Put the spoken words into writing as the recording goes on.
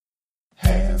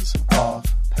Hands off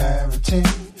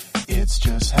parenting. It's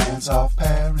just hands off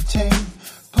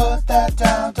parenting. Put that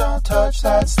down, don't touch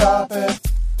that, stop it.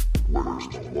 Where's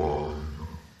the line?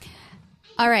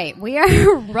 All right, we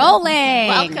are rolling.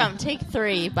 Welcome, take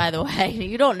 3, by the way.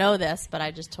 You don't know this, but I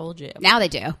just told you. Now they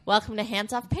do. Welcome to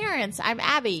Hands Off Parents. I'm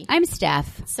Abby. I'm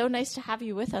Steph. So nice to have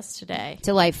you with us today.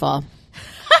 Delightful.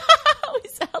 We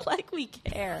sound like we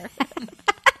care.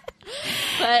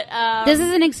 But this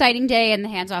is an exciting day in the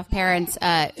Hands Off Parents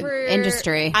for,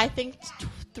 industry. I think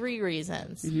 3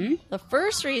 reasons. Mm-hmm. The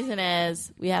first reason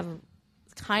is we have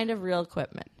kind of real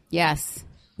equipment. Yes,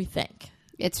 We think.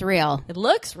 it's real. It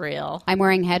looks real. I'm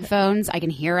wearing headphones. I can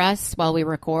hear us while we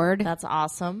record. That's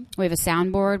awesome. We have a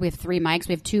soundboard. We have 3 mics.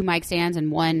 We have 2 mic stands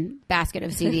and 1 basket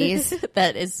of CDs.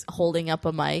 That is holding up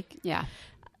a mic. Yeah.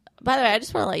 By the way, I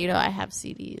just want to let you know I have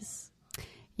CDs.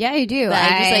 Yeah, you do.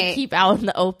 That I just keep out in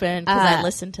the open because I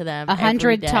listen to them. 100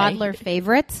 every day. toddler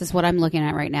favorites is what I'm looking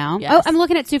at right now. Yes. Oh, I'm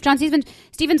looking at John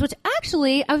Stevens, which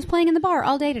actually I was playing in the bar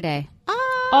all day today.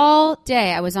 All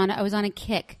day. I was on a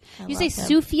kick. You say love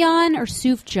him. Sufjan or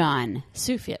Sufjan?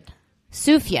 Sufjan.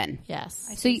 Sufjan.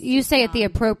 Yes. So you say it the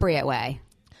appropriate way.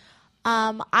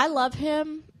 I love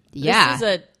him. Yeah.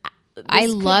 This I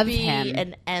could love be him.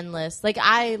 An endless. Like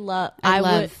I love.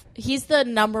 He's the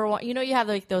number one. You know, you have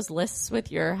like those lists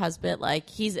with your husband. Like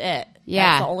he's it.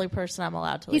 Yeah. That's the only person I'm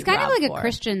allowed to. He's leave kind of Rob like for. a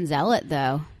Christian zealot,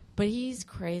 though. But he's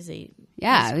crazy.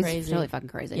 Yeah, he's he's really fucking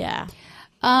crazy. Yeah.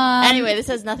 Um, Anyway, this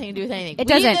has nothing to do with anything. It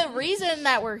doesn't. The reason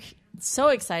that we're so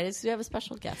excited is because we have a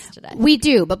special guest today. We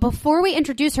do, but before we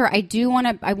introduce her, I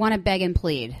want to beg and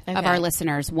plead of Okay. our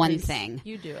listeners one Please, thing.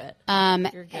 You do it.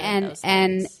 You're good at And those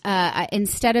things.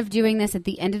 instead of doing this at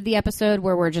the end of the episode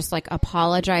where we're just like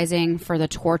apologizing for the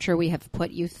torture we have put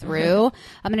you through,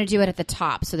 I'm going to do it at the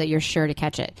top so that you're sure to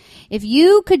catch it. If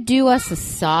you could do us a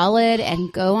solid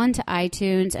and go onto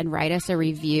iTunes and write us a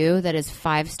review that is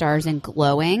 5 stars and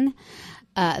glowing,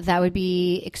 that would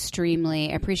be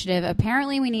extremely appreciative.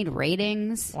 Apparently, we need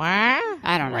ratings. I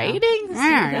don't know. Ratings?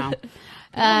 I don't know.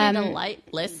 You want me to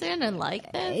listen and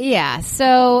like this? Yeah,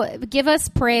 so give us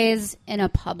praise in a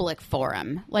public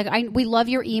forum. Like we love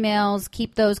your emails.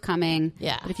 Keep those coming.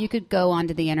 Yeah. But if you could go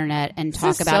onto the internet and This talk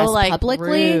is about so, us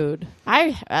publicly, rude.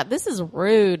 This is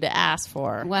rude to ask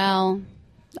for. well,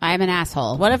 I'm an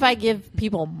asshole. What if I give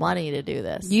people money to do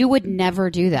this? You would never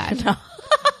do that. No.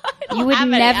 You would have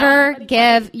any. never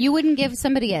give. You wouldn't give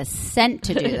somebody a cent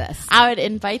to do this, I would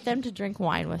invite them to drink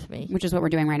wine with me. which is what we're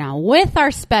doing right now with our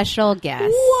special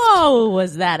guest. Whoa,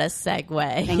 was that a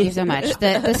segue? Thank you so much.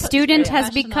 The student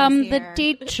has become the here.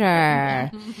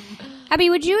 teacher. Abby,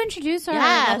 would you introduce our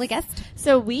Yes. lovely guest?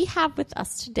 So we have with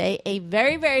us today a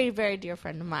very, very, very dear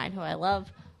friend of mine who I love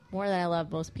more than I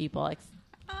love most people.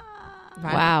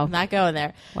 Wow. I'm not going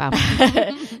there. Wow.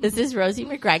 This is Rosie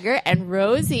McGregor, and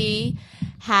Rosie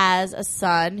has a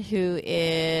son who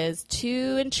is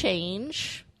 2 and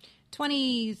change.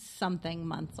 20-something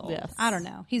months old. Yes. I don't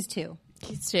know. He's 2.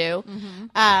 He's 2.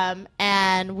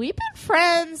 And we've been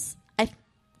friends,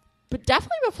 but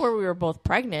definitely before we were both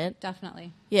pregnant.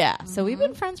 Definitely. Yeah. So we've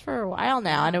been friends for a while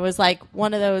now, and it was like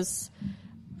one of those.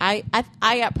 I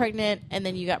got pregnant, and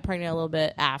then you got pregnant a little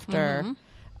bit after.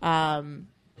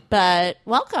 But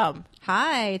welcome.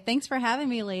 Hi. Thanks for having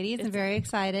me, ladies. I'm very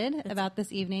excited about this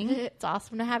evening. It's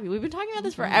awesome to have you. We've been talking about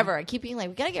this forever. I keep being like,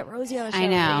 we gotta get Rosie on the show. I We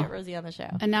gotta know. get Rosie on the show.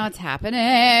 And now it's happening.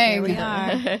 Here we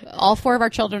are. All 4 of our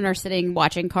children are sitting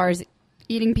watching cars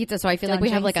eating pizza, so I feel like we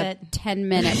have like a jinx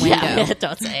 10-minute window. Yeah,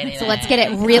 don't say anything. So let's get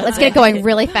it going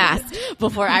really fast.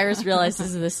 Before Iris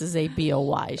realizes this is a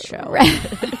BOY show.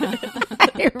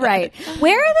 Right.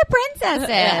 Where are the princesses?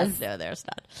 Yes, no, there's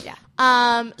not.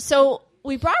 Yeah. So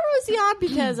we brought Rosie on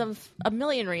because of a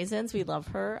million reasons. We love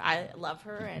her. I love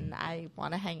her, and I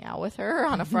want to hang out with her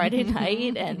on a Friday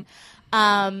night. And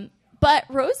but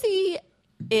Rosie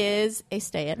is a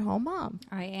stay-at-home mom,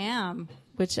 I am.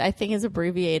 which I think is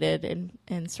abbreviated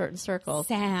in certain circles.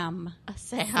 Sam. A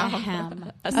Sam.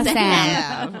 Sam. A A Sam.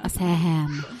 Sam. A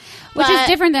Sam. Which is But-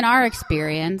 different than our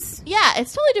experience. Yeah,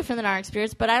 it's totally different than our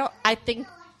experience, but I think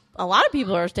a lot of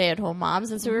people are stay-at-home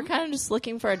moms, and so we're kind of just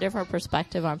looking for a different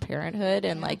perspective on parenthood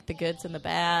and like the goods and the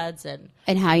bads and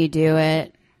And how you do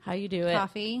it. how you do it.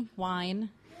 Coffee, wine,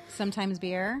 sometimes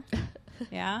beer.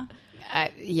 Yeah.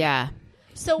 Yeah.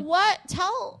 So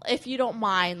tell if you don't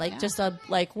mind, like just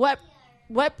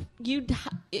what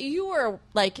you were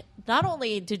like, not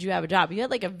only did you have a job, you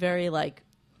had like a very like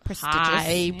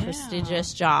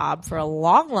prestigious job for a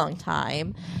long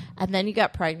time, and then you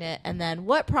got pregnant, and then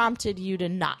what prompted you to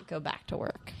not go back to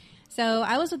work? So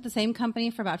I was with the same company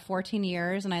for about 14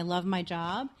 years, and I loved my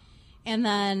job. And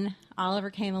then Oliver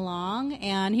came along,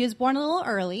 and he was born a little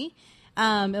early.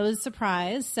 It was a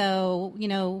surprise. So,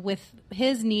 with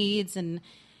his needs and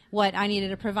what I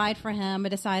needed to provide for him, I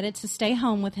decided to stay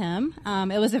home with him.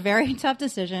 It was a very tough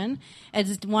decision.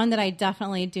 It's one that I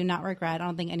definitely do not regret. I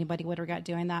don't think anybody would regret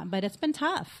doing that, but it's been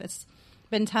tough. It's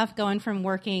been tough going from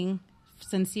working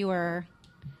since you were,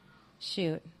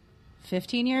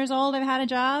 15 years old. I've had a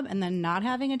job, and then not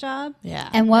having a job. Yeah.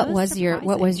 And what That was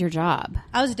was your job?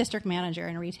 I was a district manager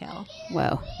in retail.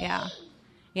 Whoa.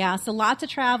 Yeah. So lots of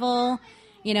travel,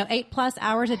 8+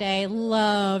 hours a day.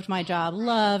 Loved my job.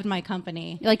 Loved my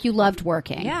company. Like you loved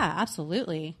working. Yeah,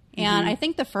 absolutely. And I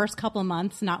think the first couple of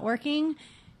months not working,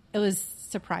 it was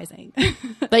surprising.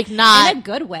 Like not in a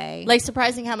good way. like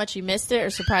surprising how much you missed it, or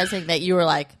surprising that you were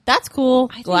like, that's cool.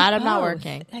 I think Glad I'm not both.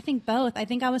 working. I think both. I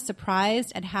think I was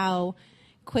surprised at how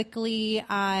quickly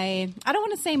I don't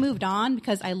want to say moved on,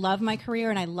 because I love my career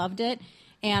and I loved it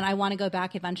and I want to go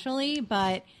back eventually,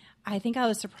 but I think I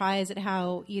was surprised at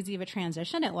how easy of a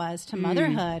transition it was to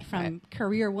motherhood, from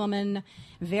career woman,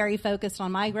 very focused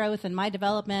on my growth and my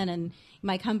development and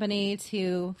my company,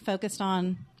 to focused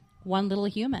on one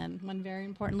very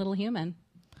important little human.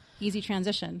 Easy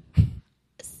transition.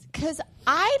 Because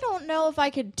I don't know if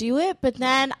I could do it, but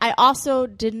then I also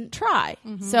didn't try.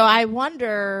 So I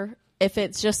wonder if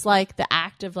it's just like the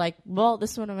act of like, well,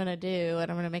 this is what I'm going to do,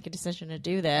 and I'm going to make a decision to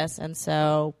do this. And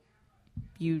so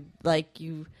you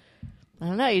I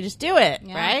don't know, you just do it,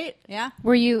 right? Yeah.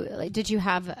 Were you? Did you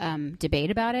have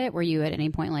debate about it? Were you at any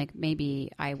point like,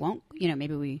 maybe I won't?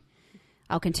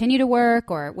 I'll continue to work,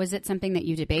 or was it something that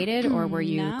you debated, or were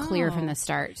you No. clear from the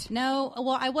start? No,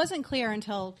 well, I wasn't clear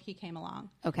until he came along.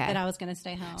 Okay. That I was going to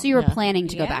stay home. So you were planning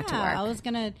to go back to work. I was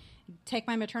going to take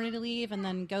my maternity leave and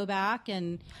then go back,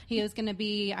 and he was going to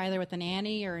be either with a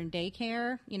nanny or in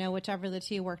daycare, whichever the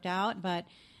two worked out. But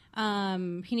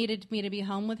he needed me to be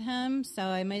home with him, so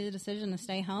I made the decision to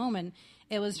stay home. And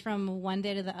it was from one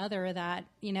day to the other that,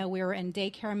 we were in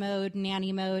daycare mode,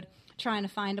 nanny mode, trying to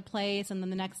find a place, and then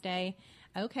the next day,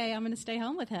 okay, I'm going to stay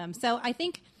home with him. So I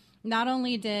think not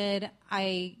only did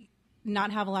I not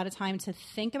have a lot of time to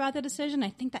think about the decision,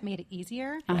 I think that made it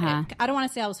easier. Uh-huh. I don't want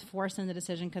to say I was forced in the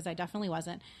decision, because I definitely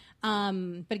wasn't.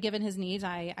 But given his needs,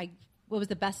 it was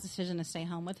the best decision to stay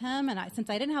home with him. And since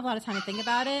I didn't have a lot of time to think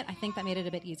about it, I think that made it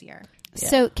a bit easier.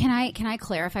 So can I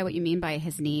clarify what you mean by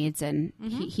his needs, and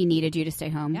he needed you to stay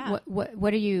home? Yeah.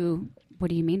 What do you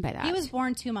mean by that? He was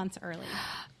born 2 months early.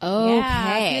 okay.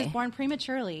 Yeah, he was born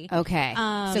prematurely. Okay.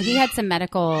 So he had some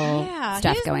medical stuff he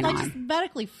was going like on. just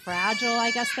medically fragile,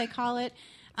 I guess they call it.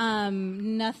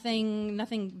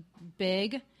 Nothing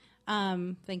big.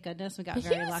 Thank goodness we got He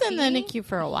very was lucky. in the NICU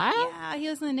for a while. Yeah, he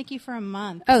was in the NICU for a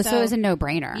month. Oh, so it was a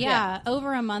no-brainer. Yeah,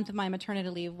 over a month of my maternity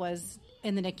leave was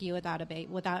in the NICU without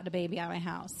a baby at my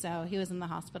house. So he was in the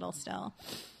hospital still.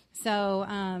 So,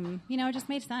 it just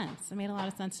made sense. It made a lot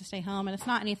of sense to stay home. And it's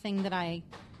not anything that I,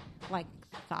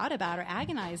 thought about or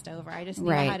agonized over. I just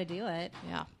knew Right. how to do it.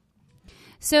 Yeah.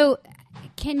 So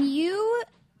can you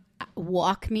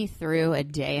walk me through a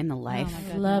day in the life? Oh, my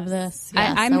goodness. Love this.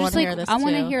 I'm just like, this I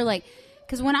want to too. hear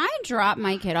because when I drop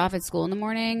my kid off at school in the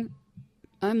morning,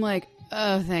 I'm like,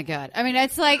 oh, thank God. I mean,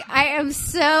 it's like, I am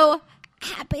so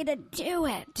happy to do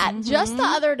it. Just the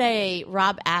other day,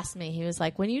 Rob asked me, he was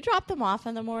like, when you drop them off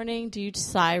in the morning, do you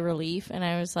sigh relief? And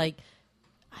I was like,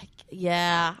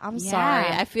 I'm sorry.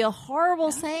 I feel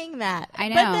horrible saying that. I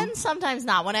know. But then sometimes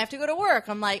not. When I have to go to work,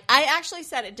 I'm like, I actually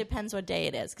said it depends what day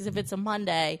it is. Because if it's a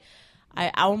Monday,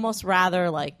 I almost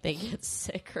rather they get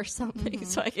sick or something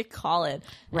so I could call it.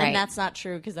 Right. And that's not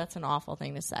true, because that's an awful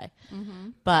thing to say.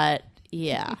 But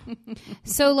yeah.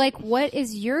 So what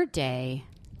is your day?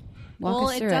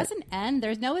 Walk us It through doesn't end.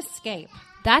 There's no escape.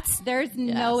 That's There's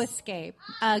no escape.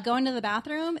 Going to the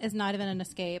bathroom is not even an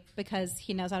escape, because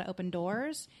he knows how to open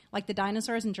doors. Like the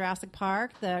dinosaurs in Jurassic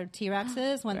Park, the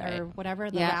T-Rexes, or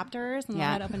whatever, the Yeah. raptors, and Yeah.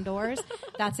 learn how to open doors.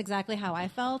 That's exactly how I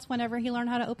felt whenever he learned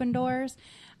how to open doors.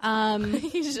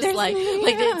 He's just like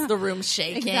it's the room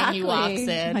shaking. Exactly. He walks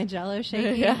in. My jello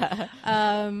shaking.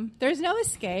 There's no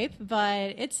escape,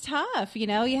 but it's tough.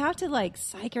 You have to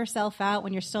psych yourself out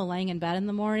when you're still laying in bed in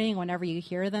the morning. Whenever you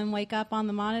hear them wake up on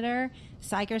the monitor,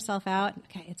 psych yourself out.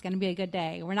 Okay, it's going to be a good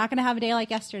day. We're not going to have a day like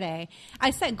yesterday.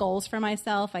 I set goals for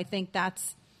myself. I think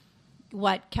that's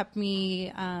what kept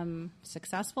me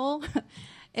successful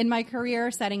in my career,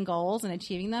 setting goals and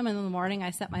achieving them. And in the morning,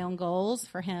 I set my own goals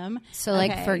for him. So,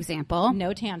 for example,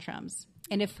 no tantrums.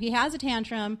 And if he has a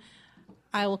tantrum,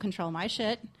 I will control my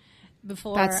shit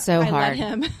before That's so I hard. let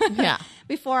him Yeah.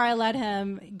 before I let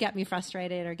him get me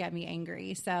frustrated or get me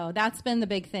angry. So that's been the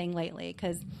big thing lately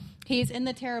because he's in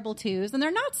the terrible twos, and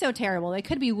they're not so terrible. They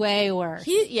could be way worse.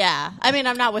 Yeah. I mean,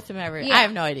 I'm not with him Yeah. I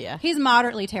have no idea. He's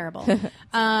moderately terrible.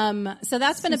 So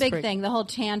that's been a big thing. The whole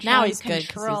tantrum, Now he's good 'cause he's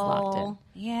control. locked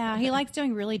in. Yeah, he likes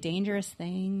doing really dangerous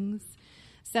things.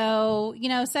 So,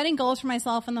 setting goals for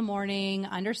myself in the morning,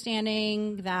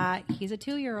 understanding that he's a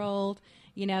 2-year-old.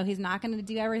 He's not going to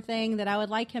do everything that I would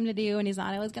like him to do, and he's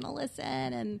not always going to listen.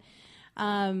 And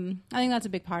I think that's a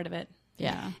big part of it.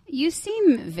 Yeah. You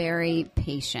seem very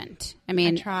patient. I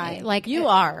mean, I try. Like You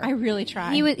are. I really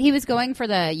try. He was going for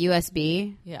the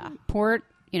USB Yeah. port,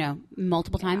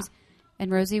 multiple times,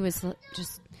 and Rosie was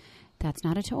just, "That's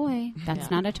not a toy. That's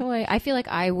Yeah. not a toy." I feel like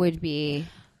I would be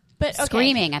But okay.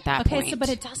 screaming at that point. Okay, but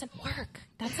it doesn't work.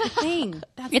 That's the thing.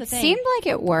 That's the It thing. seemed like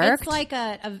it worked. It's like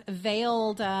a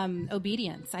veiled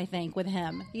obedience, I think, with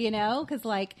him, because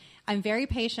I'm very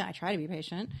patient. I try to be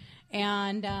patient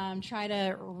and try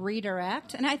to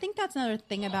redirect. And I think that's another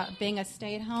thing about being a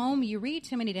stay-at-home. You read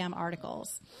too many damn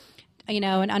articles,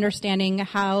 and understanding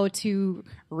how to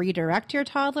redirect your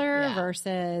toddler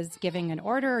versus giving an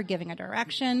order or giving a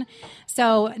direction.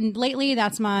 So lately,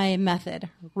 that's my method.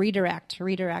 Redirect.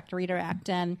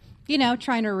 And,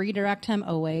 trying to redirect him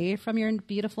away from your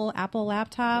beautiful Apple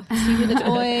laptop to the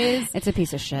toys it's a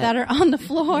piece of shit. that are on the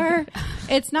floor.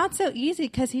 It's not so easy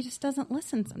because he just doesn't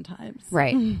listen sometimes.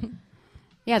 Right.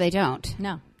 Yeah, they don't.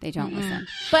 No. They don't listen.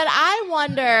 But I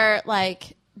wonder,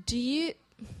 do you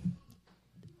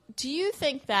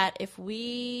think that if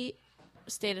we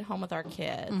stayed at home with our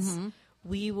kids,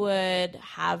 we would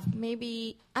have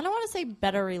maybe, I don't want to say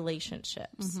better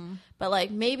relationships, but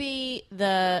maybe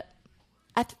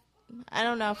I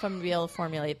don't know if I'm going to be able to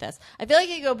formulate this. I feel like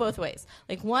it could go both ways.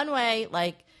 One way,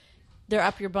 they're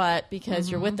up your butt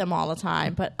because you're with them all the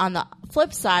time. But on the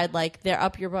flip side, they're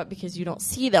up your butt because you don't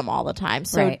see them all the time.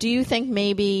 So Right. do you think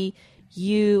maybe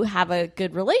you have a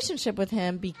good relationship with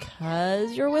him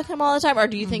because you're with him all the time? Or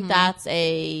do you think that's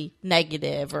a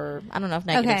negative? Or I don't know if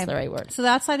negative is the right word. So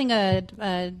that's, I think,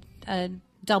 a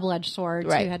double-edged sword,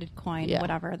 Right. two-headed coin, Yeah.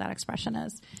 whatever that expression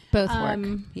is. Both work.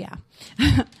 Yeah.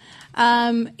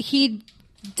 He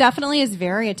definitely is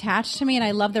very attached to me, and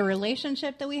I love the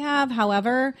relationship that we have.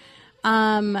 However,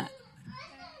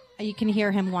 you can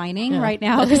hear him whining right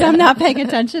now because I'm not paying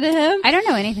attention to him. I don't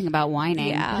know anything about whining.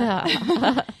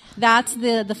 Yeah. That's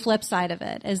the flip side of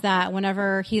it, is that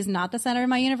whenever he's not the center of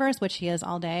my universe, which he is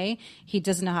all day, he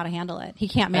doesn't know how to handle it. He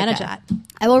can't manage that.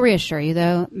 I will reassure you,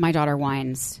 though, my daughter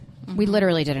whines. We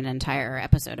literally did an entire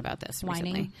episode about this Whining.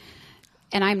 recently.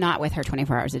 And I'm not with her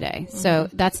 24 hours a day. So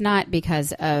that's not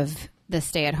because of the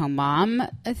stay-at-home mom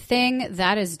thing.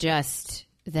 That is just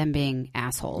them being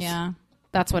assholes. Yeah.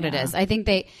 That's what it is. I think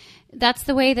that's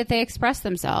the way that they express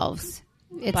themselves.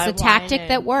 It's By a tactic whining.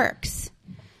 that works.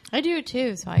 I do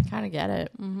too, so I kind of get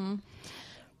it.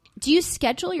 Do you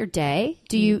schedule your day?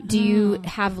 Do you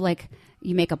have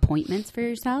you make appointments for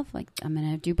yourself? I'm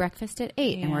going to do breakfast at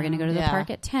 8 and we're going to go to the Yeah. park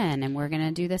at 10 and we're going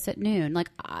to do this at noon.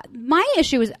 My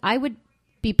issue is I would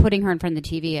be putting her in front of the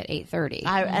TV at 8:30.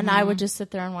 And I would just sit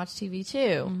there and watch TV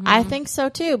too. I think so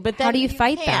too. But then How do you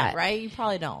fight can't, that? Right? You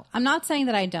probably don't. I'm not saying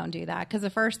that I don't do that, because the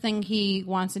first thing he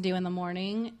wants to do in the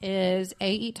morning is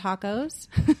eat tacos,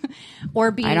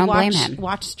 or B, I don't blame him.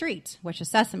 watch Street, which is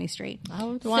Sesame Street. I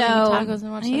would want to eat tacos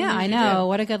and watch Yeah, I television, know. too.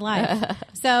 What a good life.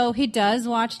 So he does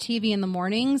watch TV in the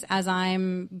mornings as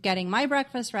I'm getting my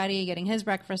breakfast ready, getting his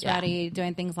breakfast ready,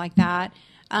 doing things like that.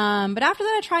 But after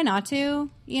that, I try not to,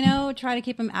 try to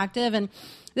keep him active. And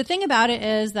the thing about it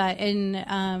is that in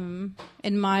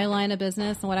my line of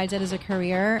business and what I did as a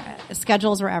career,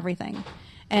 schedules were everything.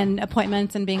 And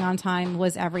appointments and being on time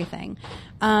was everything.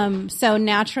 So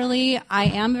naturally, I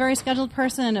am a very scheduled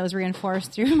person, and it was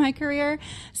reinforced through my career.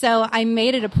 So I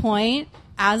made it a point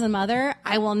as a mother,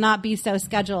 I will not be so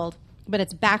scheduled. But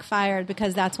it's backfired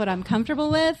because that's what I'm comfortable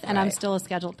with, and I'm still a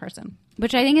scheduled person.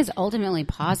 Which I think is ultimately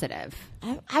positive.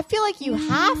 I feel like you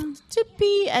have to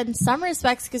be in some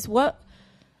respects, because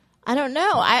I don't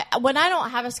know. When I don't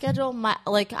have a schedule,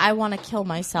 I want to kill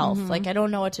myself. I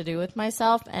don't know what to do with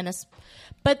myself,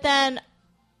 but then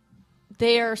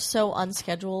they are so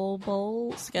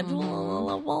unschedulable.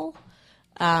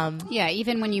 Yeah,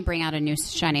 even when you bring out a new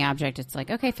shiny object, it's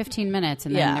okay, 15 minutes,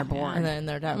 and then they're bored. and then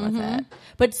they're done with it.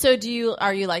 But so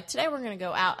are you today we're going to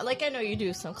go out? I know you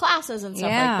do some classes and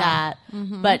stuff Yeah. like that,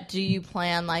 but do you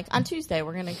plan on Tuesday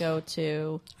we're going to go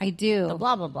to I do. the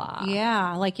blah, blah, blah?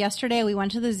 Yeah, yesterday we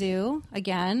went to the zoo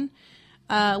again,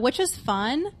 which was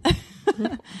fun.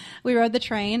 We rode the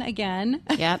train again.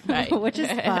 Yep. Right. Which is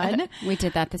fun. We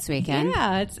did that this weekend.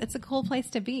 Yeah, it's a cool place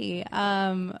to be.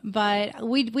 But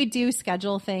we do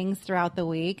schedule things throughout the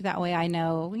week. That way I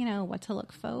know, what to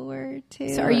look forward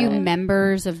to. So are you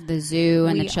members of the zoo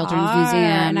and We the Children's are, Museum?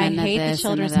 and I the hate the this and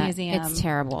Children's that? Museum. It's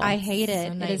terrible. I hate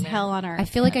it. It's a It is nightmare. hell on earth. I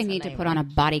feel like I It's a need to put nightmare. on a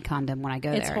body condom when I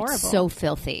go It's there. horrible. It's so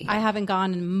filthy. I haven't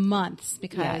gone in months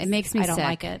because yeah, it makes me I don't sick.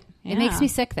 like it. It makes me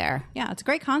sick there. Yeah, it's a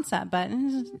great concept, but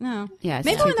no. Yeah, it's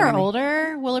maybe too when they're grimy.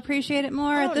 older, we'll appreciate it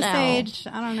more. At don't this know. age,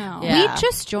 I don't know. Yeah. We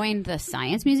just joined the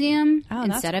Science Museum Oh,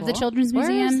 that's instead of the cool. Children's Where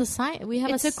Museum. is the science? We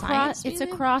have it's a across. science It's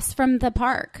museum? across from the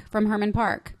park, from Herman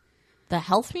Park. The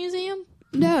health museum.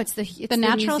 No, it's the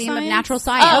Natural Museum of Science? Natural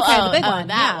Science. okay, the big one,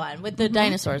 That yeah. one with the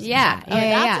dinosaurs. Yeah, Oh,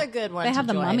 yeah, that's yeah. a good one. They to have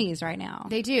the join. mummies right now.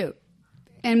 They do,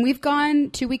 and we've gone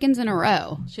 2 weekends in a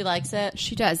row. She likes it.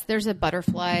 She does. There's a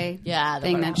butterfly Yeah, the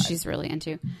thing that butterflies. she's really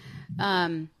into.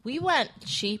 We went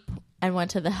cheap and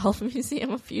went to the health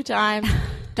museum a few times.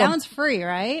 That one's free,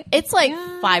 right? It's like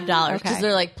Yeah. $5 because Okay.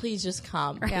 they're like, please just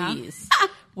come, Yeah. please.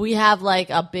 We have like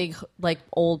a big, like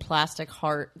old plastic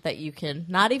heart that you can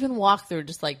not even walk through,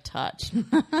 just like touch.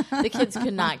 The kids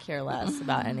could not care less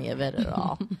about any of it at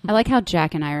all. I like how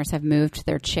Jack and Iris have moved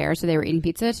their chairs, so they were eating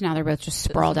pizza. To now they're both just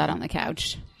sprawled out on the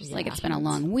couch. Just like Yeah. it's been a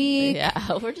long week.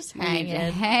 Yeah, we're just We need to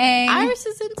hanging. hang. Iris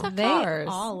is into They cars.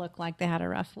 all look like they had a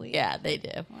rough week. Yeah, they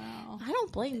do. Wow. I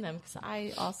don't blame them because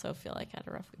I also feel like I had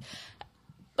a rough week.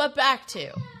 But back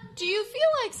to, do you feel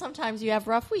like sometimes you have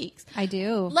rough weeks? I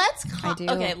do. Let's I do.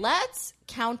 okay. Let's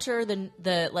counter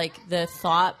the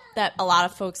thought that a lot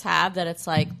of folks have that it's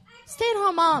like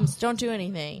stay-at-home moms don't do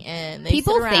anything and they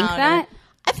People sit around think that? and-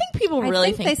 I think people really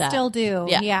I think they that. still do.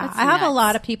 Yeah. That's I have a nuts.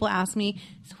 lot of people ask me,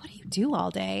 so what do you do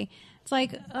all day? It's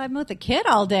like, I'm with a kid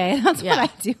all day. That's Yeah. what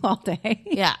I do all day.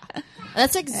 Yeah,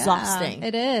 that's exhausting. Yeah,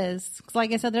 it is. 'Cause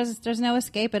like I said, there's no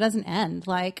escape. It doesn't end.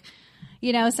 Like,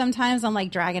 sometimes I'm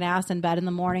like dragging ass in bed in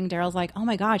the morning. Daryl's like, oh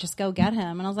my God, just go get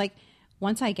him. And I was like,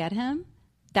 once I get him,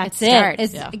 that's It it. starts.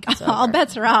 It's, Yeah, it's all over.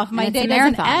 bets are off. My it's day a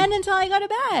doesn't marathon. end until I go to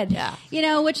bed.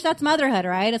 Yeah. Which that's motherhood,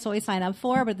 right? It's what we sign up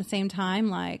for. But at the same time,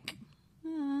 like,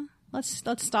 let's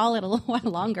stall it a little while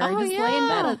longer. Oh, Just lay in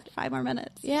yeah. bed 5 more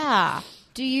minutes. Yeah.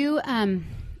 Do you,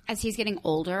 as he's getting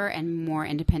older and more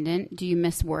independent, do you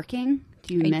miss working?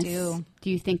 Do you I miss? do. Do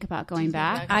you think about going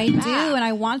back? I do, and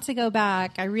I want to go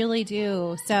back. I really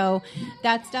do. So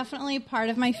that's definitely part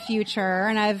of my future,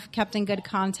 and I've kept in good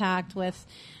contact with,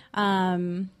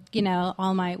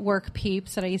 all my work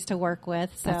peeps that I used to work with.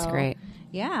 So, That's great.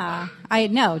 Yeah, I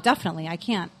know, definitely. I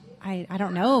can't. I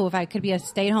don't know if I could be a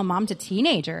stay-at-home mom to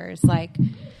teenagers. Like,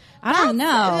 I don't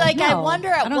know. Like I No, wonder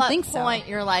I at don't what think so. point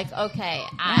you're like, okay,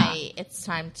 it's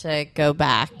time to go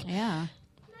back. Yeah.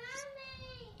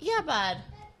 Yeah, bud.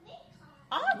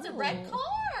 Oh, it's a red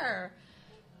car.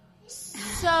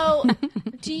 So,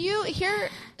 do you hear?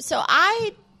 So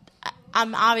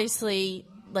I'm obviously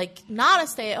like not a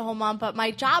stay-at-home mom, but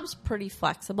my job's pretty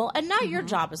flexible, and now your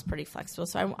job is pretty flexible.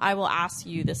 So I will ask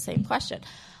you the same question.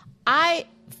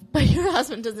 But your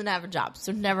husband doesn't have a job,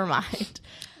 so never mind.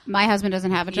 My husband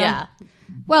doesn't have a job. Yeah.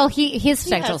 Well, his He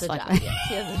schedule's has a job. flexible. Yes,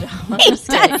 he has a job. I'm just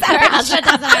kidding. Your husband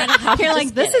doesn't have a job. You're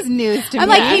like, this is news to me. I'm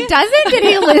like, he doesn't? Did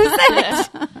he lose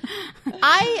it?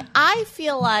 I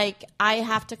feel like I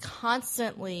have to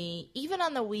constantly, even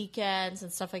on the weekends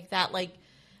and stuff like that, like,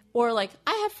 or like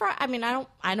I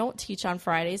don't teach on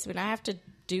Fridays. I mean, I have to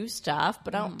do stuff,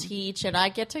 but I don't teach, and I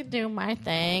get to do my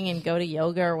thing and go to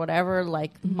yoga or whatever,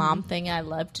 like mom thing I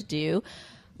love to do.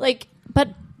 Like, but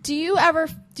do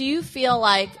you feel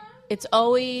like it's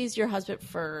always your husband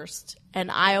first,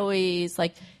 and I always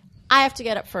like, I have to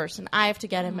get up first, and I have to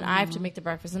get him, and I have to make the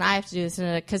breakfast, and I have to do this,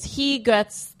 because he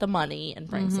gets the money and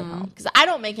brings it home. Because I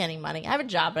don't make any money. I have a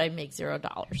job, but I make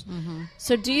 $0.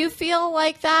 So do you feel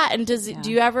like that? And do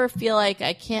you ever feel like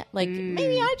I can't, like,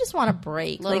 maybe I just want a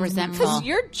break? Little resentful. Because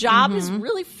your job is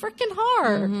really freaking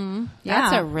hard.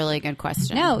 That's Yeah. a really good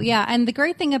question. No, yeah. And the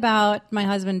great thing about my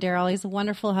husband, Daryl, he's a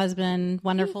wonderful husband,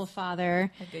 wonderful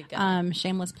father. good guy.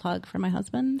 Shameless plug for my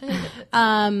husband.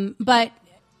 But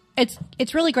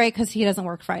it's really great because he doesn't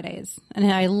work Fridays.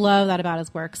 And I love that about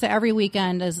his work. So every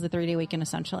weekend is the 3-day weekend,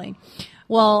 essentially.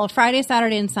 Well, Friday,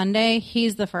 Saturday, and Sunday,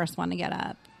 he's the first one to get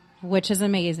up, which is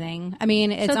amazing. I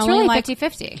mean, it's So it's only really like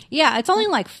 50-50. Yeah, it's only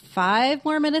like 5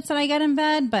 more minutes that I get in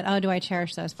bed, but oh, do I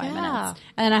cherish those 5 Yeah. minutes.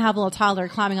 And then I have a little toddler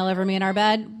climbing all over me in our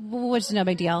bed, which is no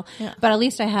big deal. Yeah. But at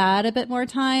least I had a bit more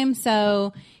time.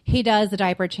 So he does the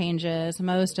diaper changes,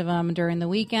 most of them during the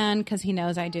weekend, because he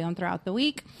knows I do them throughout the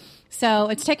week. So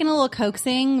it's taken a little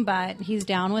coaxing, but he's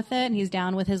down with it. And he's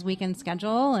down with his weekend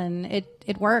schedule, and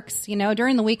it works. You know,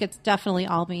 during the week, it's definitely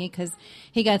all me because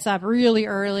he gets up really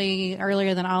early,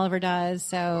 earlier than Oliver does.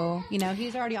 So, you know,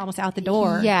 he's already almost out the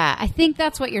door. Yeah, I think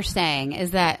that's what you're saying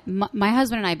is that my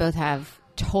husband and I both have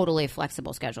totally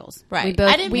flexible schedules. Right. We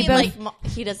both, I didn't mean like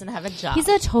he doesn't have a job. He's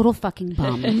a total fucking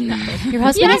bum. Your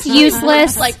husband is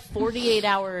useless. It's like 48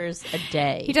 hours a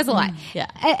day. He does a lot.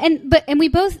 Yeah. And we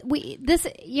both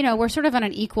we're sort of on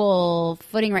an equal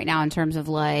footing right now in terms of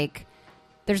like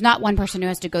there's not one person who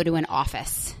has to go to an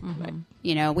office. Right.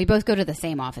 You know, we both go to the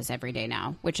same office every day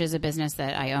now, which is a business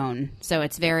that I own. So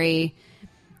it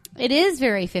is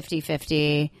very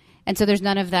 50-50. And so there's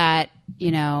none of that,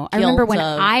 you know. I remember when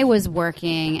I was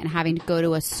working and having to go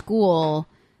to a school,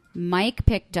 Mike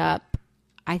picked up,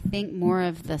 I think, more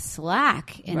of the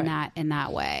slack in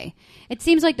that way. It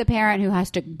seems like the parent who has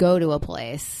to go to a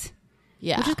place,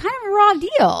 which is kind of a raw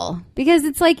deal because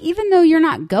it's like even though you're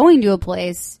not going to a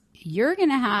place, you're going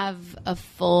to have a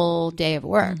full day of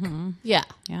work. Mm-hmm. Yeah.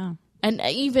 Yeah. And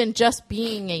even just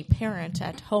being a parent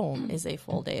at home is a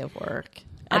full day of work.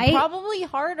 And probably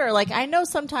harder. Like I know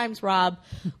sometimes Rob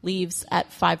leaves at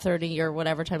 5:30 or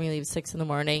whatever time he leaves, 6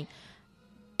 a.m,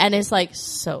 and is like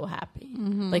so happy.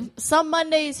 Mm-hmm. Like some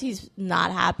Mondays he's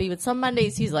not happy, but some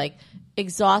Mondays he's like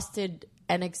exhausted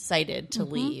and excited to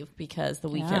leave because the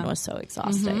weekend was so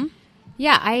exhausting. Mm-hmm.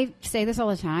 Yeah, I say this all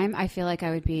the time. I feel like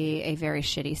I would be a very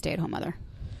shitty stay-at-home mother.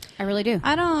 I really do.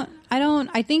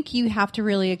 I think you have to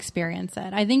really experience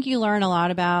it. I think you learn a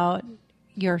lot about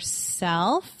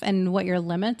yourself and what your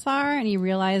limits are, and you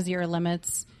realize your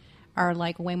limits are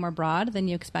like way more broad than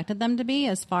you expected them to be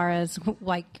as far as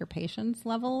like your patience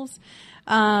levels.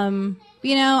 You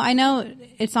know, I know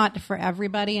it's not for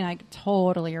everybody and I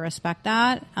totally respect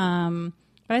that.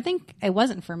 But I think it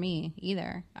wasn't for me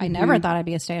either. I never thought I'd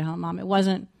be a stay-at-home mom. It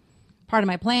wasn't part of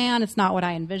my plan. It's not what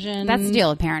I envisioned. That's the deal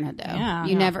with parenthood, though. Yeah.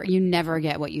 You never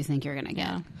get what you think you're going to get.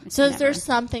 Yeah. So is there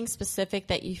something specific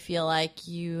that you feel like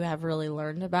you have really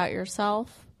learned about yourself?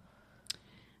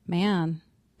 Man,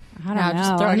 I don't Now,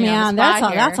 just know. throwing you on the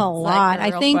spot That's a here. lot. It's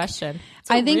like a real question.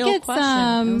 I think it's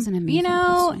That was an amazing you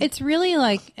know, question. it's really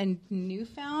like a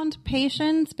newfound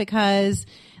patience because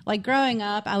like growing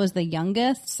up, I was the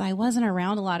youngest, so I wasn't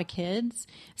around a lot of kids.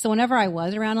 So whenever I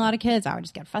was around a lot of kids, I would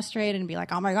just get frustrated and be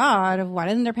like, "Oh my God, why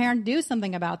doesn't their parent do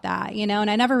something about that?" You know, and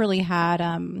I never really had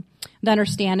the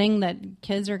understanding that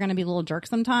kids are going to be little jerks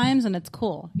sometimes, and it's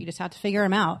cool. You just have to figure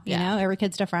them out. You know, every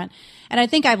kid's different, and I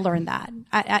think I've learned that.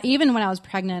 Even when I was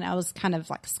pregnant, I was kind of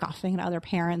like scoffing at other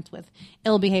parents with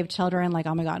ill-behaved children, like,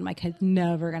 "Oh my God, my kid's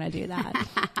never going to do that."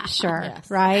 Sure,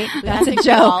 right? That's a think we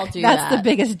all joke. do That's that. the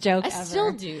biggest joke I ever.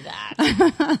 still do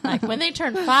that. Like when they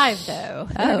turn 5, though,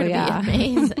 they're going to be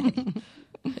amazing.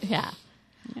 Yeah.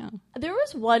 There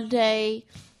was one day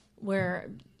where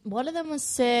one of them was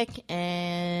sick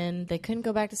and they couldn't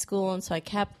go back to school, and so I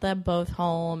kept them both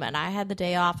home, and I had the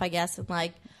day off, I guess, and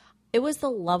like it was the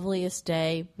loveliest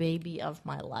day maybe of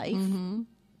my life. Mm-hmm.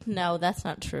 No, that's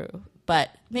not true. But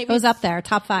maybe It was up there,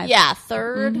 top 5. yeah,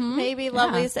 third maybe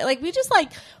loveliest day. Like we just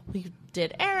like we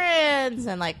did errands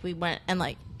and like we went and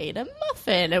like ate a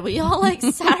muffin and we all like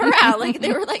sat around like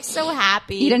they were like so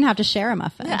happy. You didn't have to share a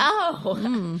muffin.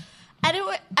 No. And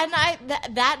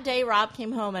it that day Rob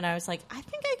came home and I was like, I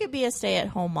think I could be a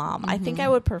stay-at-home mom. I think I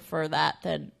would prefer that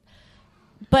than.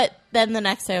 But then the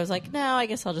next day I was like, no, I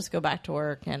guess I'll just go back to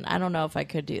work, and I don't know if I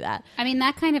could do that. I mean,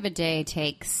 that kind of a day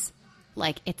takes,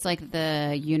 like, it's like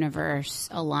the universe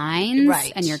aligns,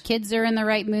 Right. and your kids are in the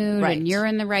right mood, Right. and you're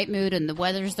in the right mood, and the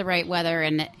weather's the right weather,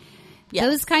 and Yes.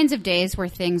 those kinds of days where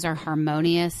things are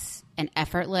harmonious and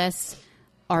effortless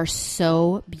are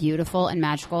so beautiful and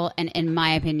magical, and in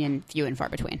my opinion, few and far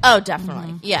between. Oh,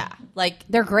 definitely. Yeah. Like,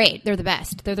 They're great. They're the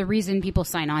best. They're the reason people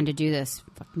sign on to do this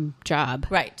fucking job.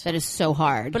 Right. That is so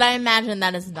hard. but I imagine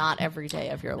that is not every day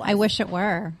of your life. I wish it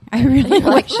were. I really wish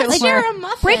it Let's were. share a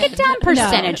muffin. Break it down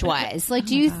percentage-wise. Like,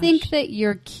 do you think that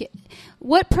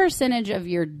what percentage of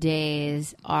your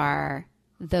days are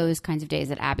those kinds of days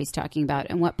that Abby's talking about,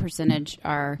 and what percentage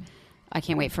are? I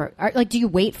can't wait for. Do you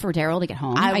wait for Daryl to get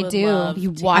home? I I would do. love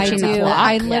You to- watching the clock?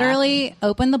 I Yeah. literally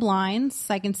open the blinds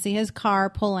so I can see his car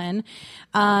pull in.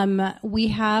 We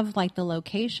have like the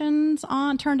locations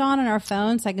turned on our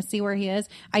phone so I can see where he is.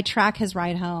 I track his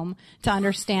ride home to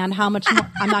understand how much more,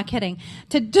 I'm not kidding,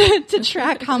 to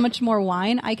track how much more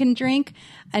wine I can drink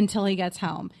until he gets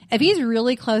home. If he's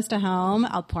really close to home,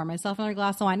 I'll pour myself another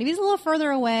glass of wine. If he's a little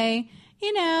further away,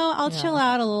 I'll chill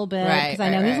out a little bit Right, because I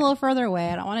know right, he's right. a little further away.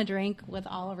 I don't want to drink with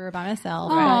Oliver by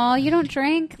myself. Oh, you don't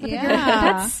drink?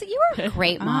 Yeah. You are a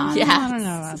great mom. Yeah. I don't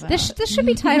know about that. This should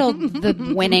be titled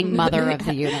 "The Winning Mother of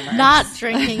the Universe." Not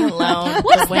drinking alone.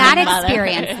 What's The winning that mother.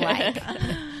 experience like?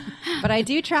 But I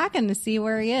do track him to see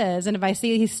where he is. And if I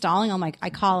see he's stalling, I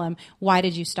call him. Why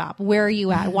did you stop? Where are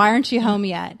you at? Why aren't you home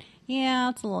yet? Yeah,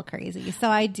 it's a little crazy. So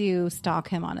I do stalk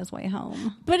him on his way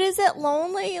home. But is it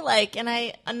lonely? And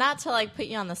I not to put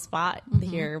you on the spot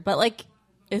here, but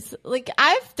it's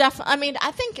I've definitely. I mean,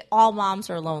 I think all moms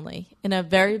are lonely in a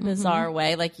very bizarre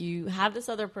way. You have this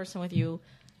other person with you,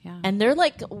 and they're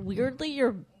weirdly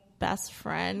your best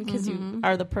friend because you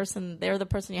are the person. They're the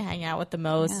person you hang out with the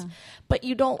most, but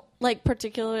you don't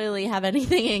particularly have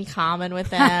anything in common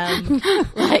with them.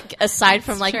 Aside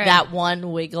from true. that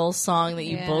one Wiggles song that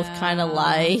you both kind of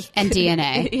like. And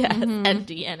DNA. Yes, and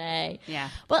DNA. Yeah.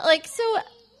 But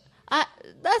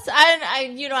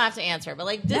you don't have to answer. But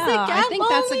does it get I think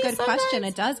that's a lonely good question.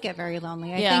 sometimes? It does get very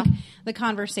lonely. I Yeah. think the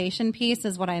conversation piece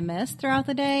is what I miss throughout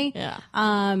the day. Yeah.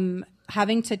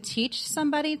 Having to teach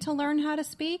somebody to learn how to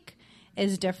speak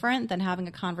is different than having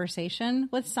a conversation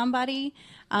with somebody,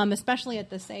 especially at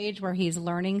this age where he's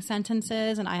learning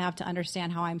sentences and I have to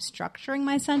understand how I'm structuring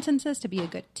my sentences to be a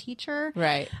good teacher.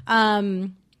 Right.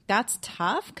 That's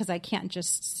tough because I can't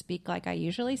just speak like I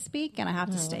usually speak and I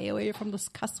have to stay away from those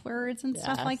cuss words and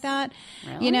stuff like that.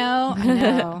 Really?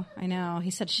 I know.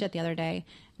 He said shit the other day.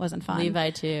 It wasn't fun.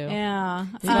 Levi too. Yeah.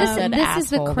 said This is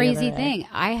the asshole the crazy other day. thing.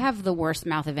 I have the worst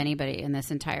mouth of anybody in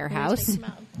this entire house.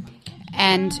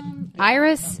 And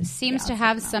Iris seems to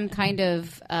have some kind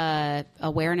of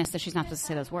awareness that she's not supposed to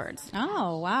say those words.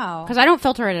 Oh, wow. Because I don't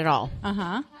filter it at all.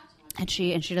 Uh-huh. And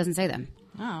she doesn't say them.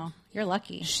 Oh, you're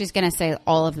lucky. She's going to say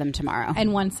all of them tomorrow.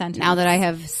 In one sentence. Now that I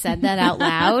have said that out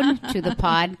loud to the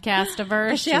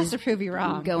podcastiverse, She has she's to prove you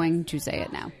wrong. going to say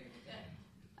it now.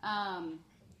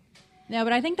 No,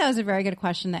 but I think that was a very good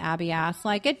question that Abby asked.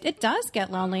 It does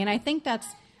get lonely, and I think that's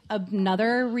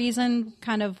another reason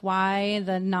kind of why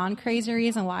the non-crazy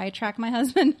reason why I track my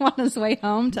husband on his way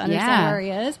home to understand where he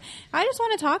is. I just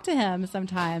want to talk to him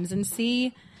sometimes and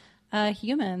see a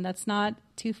human that's not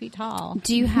 2 feet tall.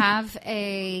 Do you have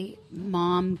a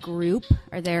mom group?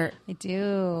 Are there? I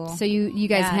do. So you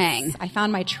guys Yes. hang. I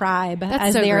found my tribe, That's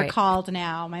as so they are great. called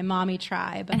now, my mommy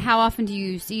tribe. And how often do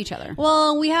you see each other?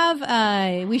 Well, we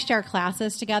have we share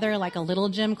classes together, like a little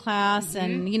gym class,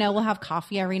 and we'll have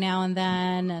coffee every now and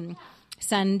then, and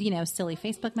send silly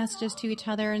Facebook messages to each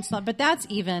other and stuff. But that's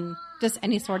even just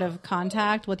any sort of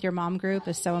contact with your mom group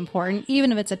is so important,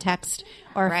 even if it's a text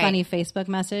or a Right. funny Facebook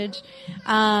message.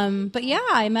 But yeah,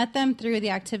 I met them through the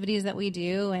activities that we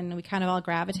do, and we kind of all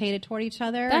gravitated toward each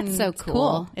other. That's and so it's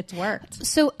cool. It's worked.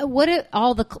 So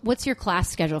what's your class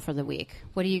schedule for the week?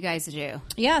 What do you guys do?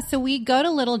 Yeah, so we go to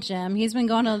Little Gym. He's been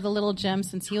going to the Little Gym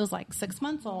since he was 6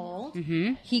 months old.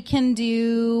 Mm-hmm. He can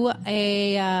do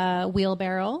a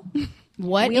wheelbarrow.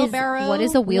 What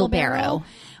is a wheelbarrow?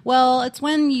 Well, it's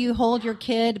when you hold your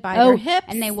kid by Oh, their hips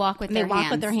and they walk with and their they walk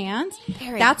hands. with their hands.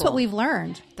 Very That's cool. what we've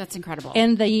learned That's incredible.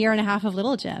 in the year and a half of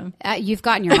Little Gym. You've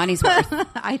gotten your money's worth.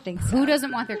 I think so. Who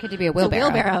doesn't want their kid to be a It's a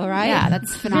wheelbarrow? wheelbarrow, right? Yeah,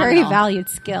 that's phenomenal. Very valued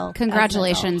skill.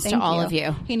 Congratulations That's a to medal. all Thank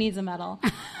of you. He needs a medal.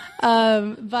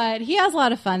 But he has a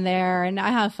lot of fun there, and I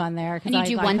have fun there. And you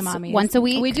do like the once mommies. a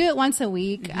week? We do it once a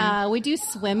week. We do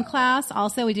swim class.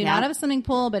 Also, we do Yeah. not have a swimming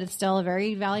pool, but it's still a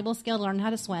very valuable skill to learn how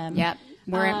to swim. Yep.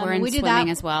 We're in we do swimming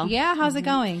that as well. Yeah, how's it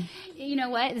going? You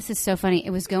know what? This is so funny. It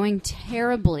was going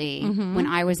terribly when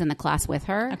I was in the class with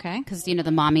her. Okay. Because,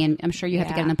 the mommy, and I'm sure you have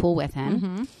to get in Yeah. the pool with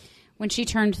him. When she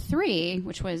turned 3,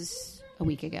 which was a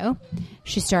week ago,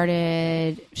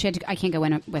 I can't go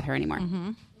in with her anymore.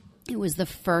 It was the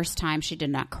first time she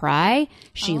did not cry.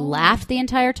 She laughed the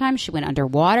entire time. She went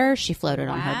underwater. She floated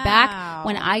on her back.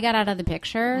 When I got out of the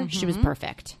picture, she was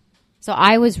perfect. So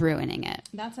I was ruining it.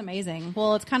 That's amazing.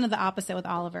 Well, it's kind of the opposite with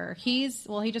Oliver. He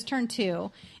just turned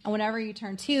 2, and whenever you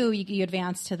turn 2, you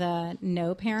advance to the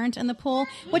no parent in the pool,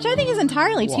 which I think is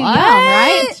entirely too young,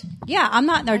 right? Yeah, I'm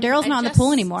not. No, Daryl's not in the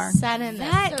pool anymore. Sat in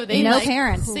that. So they No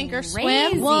parents. sink or Crazy.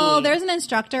 swim. Well, there's an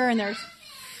instructor, and there's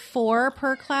 4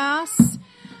 per class.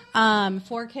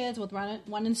 4 kids with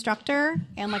one instructor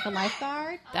and a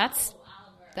lifeguard.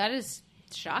 That is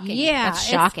shocking. Yeah, That's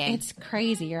shocking. It's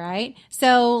crazy, right?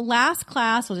 So last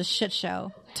class was a shit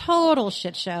show, total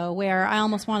shit show, where I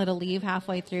almost wanted to leave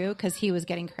halfway through because he was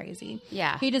getting crazy.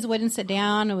 Yeah. He just wouldn't sit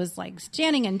down. It was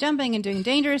standing and jumping and doing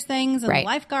dangerous things, and Right. the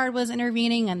lifeguard was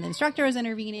intervening, and the instructor was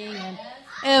intervening, and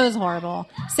It was horrible.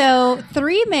 So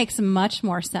 3 makes much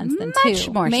more sense than 2. Much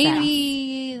more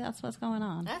Maybe that's what's going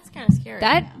on. That's kind of scary.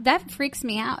 That freaks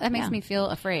me out. That makes me feel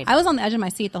afraid. I was on the edge of my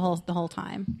seat the whole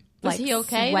time. Was he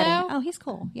okay, sweating. though? Oh, he's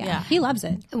cool. Yeah. Yeah. He loves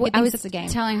it. He I thinks was it's a game.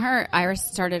 telling her Iris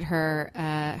started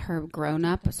her grown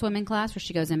up swimming class where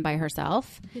she goes in by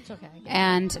herself. It's okay.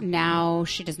 And now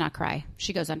she does not cry.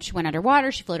 She went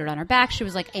underwater. She floated on her back. She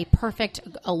was like a perfect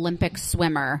Olympic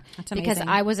swimmer. That's because amazing.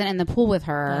 I wasn't in the pool with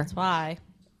her. That's why.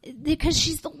 Because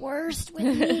she's the worst with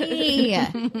me.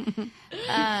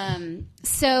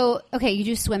 So, okay, you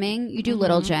do swimming. You do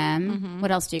Little Gym.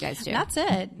 What else do you guys do? That's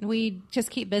it. We just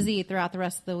keep busy throughout the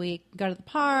rest of the week. Go to the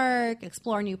park,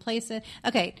 explore new places.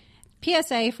 Okay,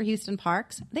 PSA for Houston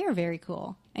parks. They are very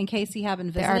cool. In case you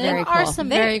haven't visited, are very There are cool. some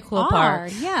They very cool are,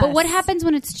 parks. Yes. But what happens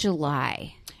when it's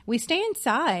July We stay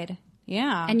inside.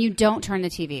 Yeah, and you don't turn the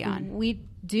TV on? we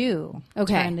do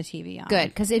Okay. turn the TV on. Good,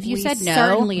 because if you We said no,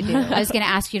 certainly do. I was going to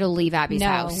ask you to leave Abby's No,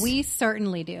 house. we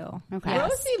certainly do. Okay.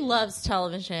 Rosie loves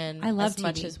television I love as TV.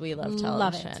 much as we love Love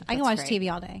television. it. I can That's watch great.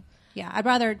 TV all day. Yeah, I'd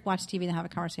rather watch TV than have a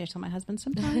conversation with my husband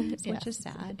sometimes, which is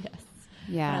sad.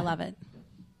 Yeah, But I love it.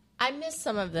 I missed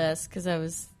some of this because I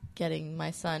was getting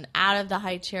my son out of the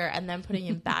high chair and then putting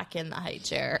him back in the high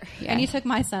chair. Yeah. And you took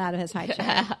my son out of his high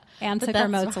chair and But took that's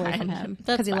remotes away fine. from him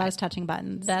That's because he fine. loves touching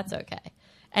buttons. That's okay.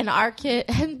 And our kid,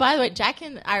 and by the way, Jack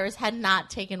and Iris had not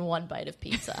taken one bite of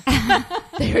pizza.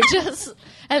 They were just,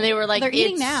 and they were like, They're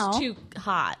eating it's now. too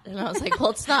hot. And I was like, well,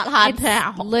 it's not hot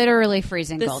now. literally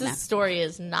freezing cold now. This story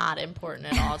is not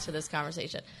important at all to this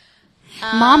conversation.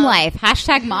 Mom life.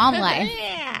 Hashtag mom life.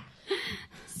 Yeah.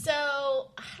 So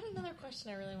I had another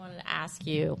question I really wanted to ask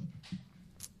you.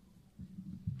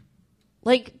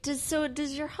 Like, does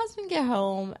your husband get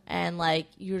home and like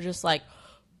you're just like,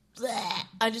 bleh,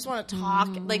 I just want to talk?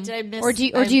 Like, did I miss? Or do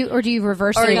you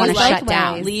reversely or want to you like, shut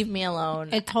down? Leave me alone.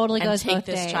 It totally and goes take both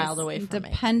this days. child away from me.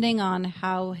 Depending on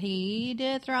how he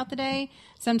did throughout the day.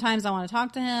 Sometimes I want to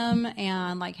talk to him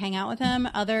and like hang out with him.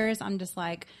 Others, I'm just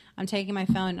like, I'm taking my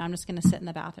phone and I'm just going to sit in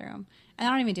the bathroom. And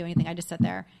I don't even do anything. I just sit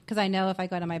there because I know if I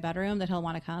go to my bedroom that he'll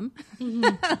want to come.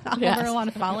 Yes. He'll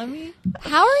want to follow me.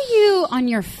 How are you on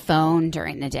your phone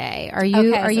during the day? Are you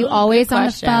Okay, are so you good always on the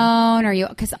question. phone? Are you?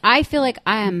 Because I feel like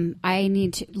I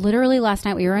need to. Literally last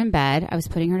night we were in bed. I was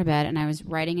putting her to bed and I was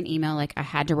writing an email like I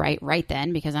had to write right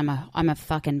then because I'm a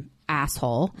fucking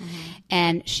asshole.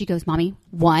 And she goes, "Mommy,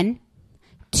 1,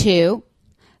 2,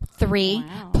 3,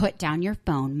 put down your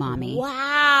phone, Mommy."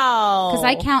 Wow. Because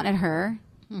I count at her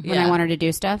when I Yeah. want her to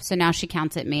do stuff. So now she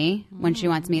counts at me when she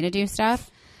wants me to do stuff.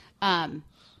 But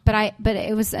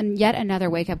it was yet another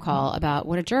wake up call about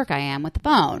what a jerk I am with the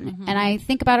phone, and I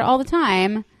think about it all the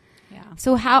time. Yeah.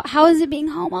 So how is it being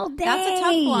home all day? That's a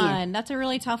tough one. That's a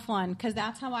really tough one because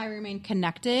that's how I remain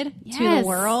connected to Yes. the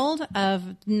world of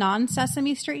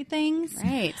non-Sesame Street things.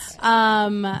 Right.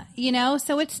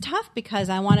 So it's tough because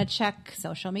I want to check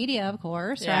social media, of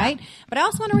course, Yeah. right? But I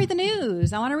also want to read the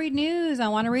news. I want to read news. I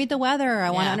want to read the weather. I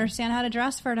want to Yeah. understand how to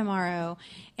dress for tomorrow.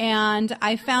 And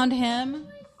I found him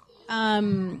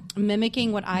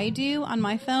mimicking what I do on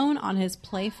my phone on his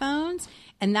play phones.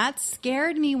 And that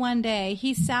scared me one day.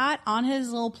 He sat on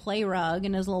his little play rug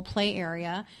in his little play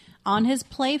area on his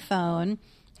play phone,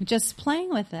 just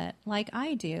playing with it like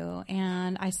I do.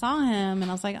 And I saw him and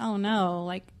I was like, oh no,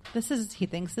 like he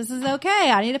thinks this is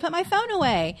okay. I need to put my phone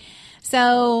away.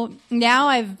 So now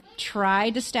I've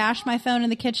tried to stash my phone in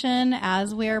the kitchen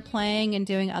as we're playing and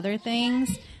doing other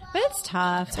things, but it's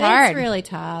tough. It's hard. really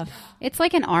tough. It's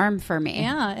like an arm for me.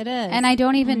 Yeah, it is. And I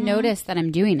don't even notice that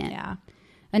I'm doing it. yeah.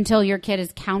 Until your kid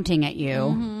is counting at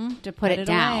you to put it it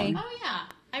down. away. Oh yeah.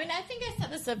 I mean, I think I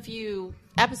said this a few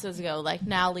episodes ago. Like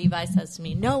now, Levi says to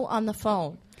me, "No on the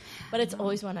phone," but it's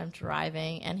always when I'm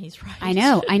driving and he's right. I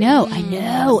know.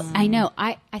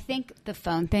 I think the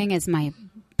phone thing is my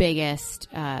biggest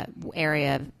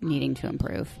area of needing to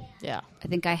improve. Yeah. I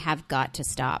think I have got to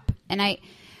stop. And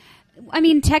I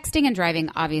mean, texting and driving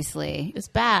obviously It's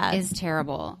bad. is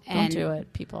terrible. Don't And do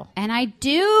it, people. And I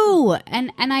do.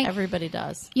 And I, Everybody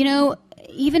does.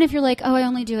 even if you're like, oh, I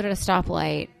only do it at a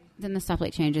stoplight, then the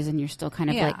stoplight changes and you're still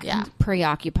kind of Yeah. like Yeah.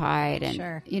 preoccupied and,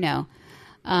 Sure.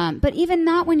 but even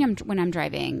not when I'm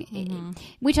driving.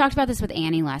 We talked about this with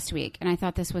Annie last week, and I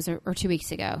thought this was, or 2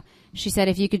 weeks ago. She said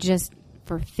if you could just,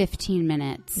 for 15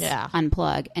 minutes, Yeah.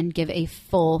 unplug and give a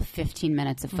full 15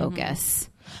 minutes of focus.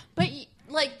 But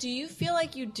like, do you feel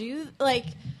like you do like?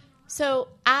 So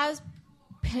as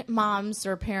moms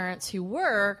or parents who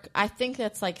work, I think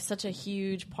that's like such a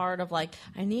huge part of like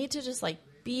I need to just like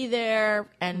be there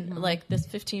and like this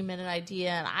 15-minute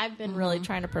idea, and I've been really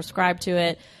trying to prescribe to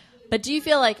it. But do you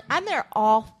feel like I'm there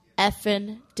all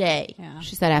effing day? Yeah.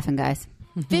 She said effing, guys.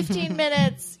 15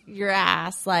 minutes, your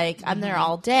ass. Like, I'm there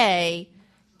all day,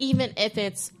 even if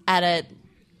it's at a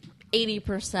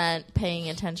 80% paying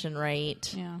attention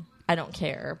rate. Yeah. I don't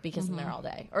care because I'm there all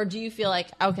day. Or do you feel like,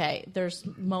 okay, there's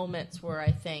moments where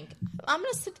I think, I'm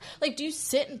going to sit. Like, do you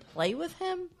sit and play with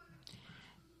him?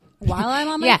 While I'm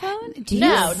on my Yeah. phone? Do you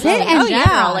No, sit just and in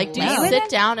general. Like, do you play with sit it?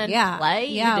 down and play?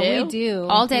 You Yeah, do? we do.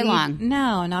 All day long?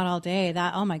 No, not all day.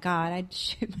 That, oh my God, I'd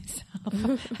shoot myself.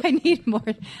 I need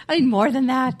more than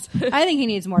that. I think he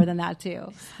needs more than that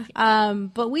too.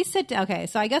 But we sit down. Okay,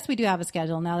 so I guess we do have a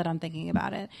schedule now that I'm thinking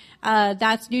about it.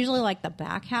 That's usually like the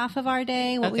back half of our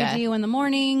day, what we Okay. do in the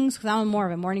mornings, because I'm more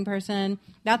of a morning person.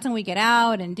 That's when we get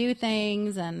out and do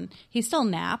things, and he still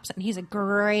naps, and he's a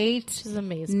great She's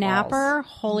amazeballs. napper.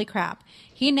 Holy crap.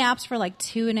 He naps for like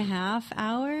 2.5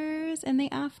 hours in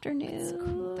the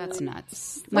afternoon. That's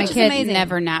nuts. My is kid amazing.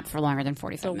 never napped for longer than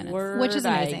 45 The minutes. word Which is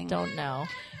amazing. I don't know.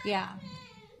 Yeah.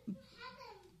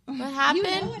 What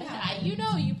happened? You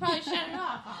know You probably shut it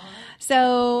off.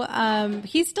 So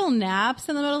he still naps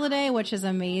in the middle of the day, which is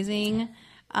amazing.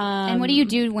 And what do you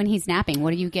do when he's napping?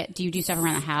 What do you get? Do you do stuff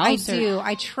around the I house? or- do.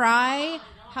 I try.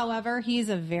 However, he's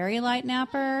a very light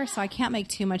napper, so I can't make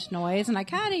too much noise. And I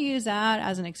kind of use that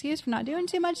as an excuse for not doing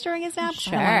too much during his nap. I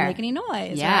don't want Sure. to make any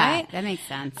noise, Yeah, right? that makes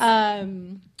sense.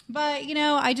 But,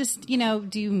 I just,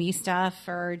 do me stuff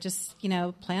or just,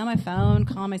 play on my phone,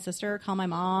 call my sister, call my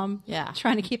mom. Yeah.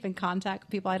 Trying to keep in contact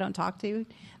with people I don't talk to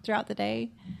throughout the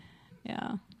day.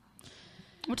 Yeah.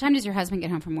 What time does your husband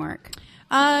get home from work?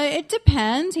 It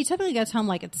depends. He typically gets home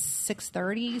like at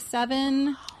 6:30,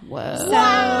 7. Whoa.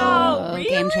 Wow, really?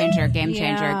 Game changer, game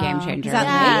changer, Yeah. game changer. Is that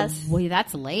Yes. Well,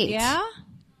 that's late. Yeah.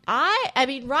 I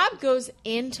mean, Rob goes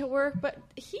into work, but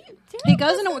he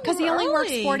goes into work because he only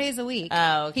works 4 days a week.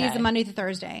 Oh, okay. He's a Monday through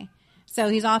Thursday. So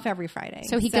he's off every Friday.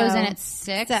 So he goes in at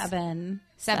 6? 7.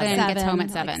 Seven and gets home at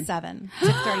 7. Like 7.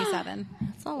 6:37.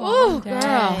 That's a long day.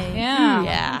 Yeah.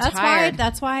 Yeah.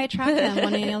 That's why I track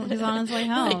him when he's on his way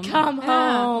home. Like, come Yeah.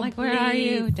 home, Like, where are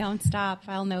please. you? Don't stop.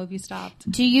 I'll know if you stopped.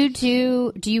 Do you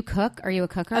cook? Are you a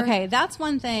cooker? Okay, that's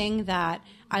one thing that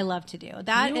I love to do.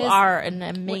 That You is are an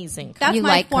amazing cook. That's You my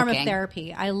like form cooking. of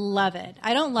therapy. I love it.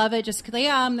 I don't love it just because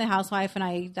I'm the housewife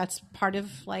and that's part of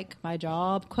like my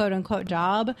job, quote unquote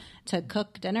job, to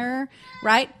cook dinner,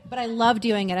 right? But I love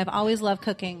doing it. I've always loved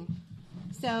cooking.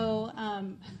 So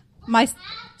my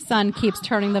son keeps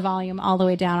turning the volume all the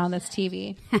way down on this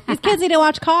TV. These kids need to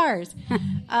watch Cars.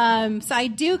 So I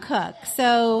do cook.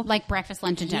 So Like breakfast,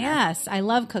 lunch, and dinner. yes, I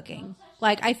love cooking.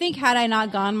 Like I think had I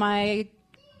not gone my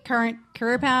current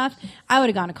career path, I would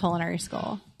have gone to culinary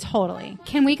school. Totally.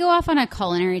 Can we go off on a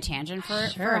culinary tangent for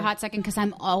Sure. a hot second? Because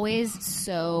I'm always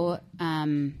so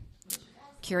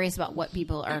curious about what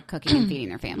people are cooking and feeding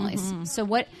their families. Mm-hmm. So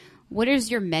what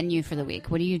is your menu for the week?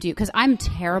 What do you do? Because I'm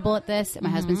terrible at this. My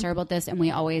husband's terrible at this, and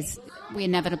we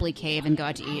inevitably cave and go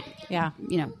out to eat. Yeah.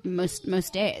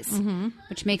 Most days,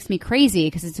 which makes me crazy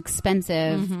because it's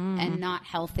expensive and not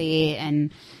healthy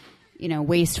and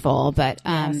wasteful. But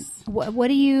Yes. what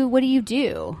do you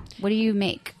do? What do you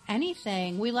make?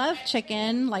 Anything. We love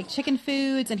chicken, like chicken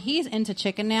foods, and he's into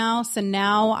chicken now. So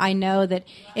now I know that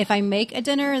if I make a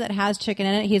dinner that has chicken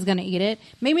in it, he's going to eat it.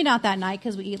 Maybe not that night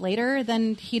because we eat later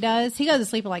than he does. He goes to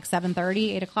sleep at like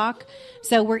 7:30, 8 o'clock.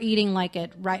 So we're eating like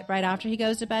it right after he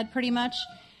goes to bed pretty much.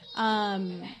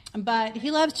 But he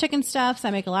loves chicken stuff, so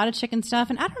I make a lot of chicken stuff.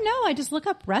 And I don't know, I just look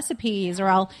up recipes, or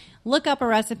I'll look up a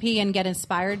recipe and get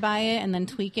inspired by it and then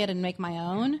tweak it and make my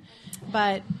own.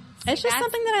 But it's just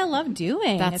something that I love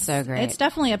doing. That's so great. It's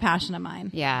definitely a passion of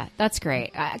mine. Yeah, that's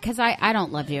great. Because I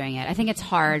don't love doing it. I think it's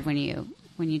hard when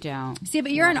you don't. See,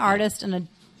 but you're an artist in a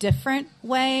different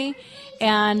way,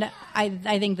 and I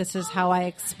think this is how I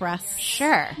express.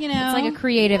 Sure. You know, It's like a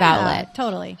creative Yeah, outlet.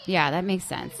 Totally. Yeah, that makes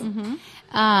sense.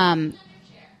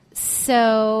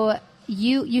 So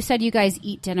you said you guys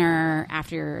eat dinner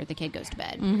after the kid goes to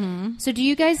bed. Mm-hmm. So do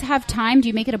you guys have time? Do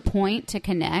you make it a point to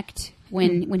connect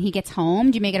when he gets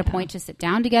home? Do you make it a point to sit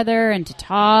down together and to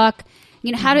talk?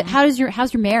 How's your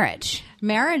marriage?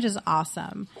 Marriage is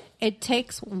awesome. It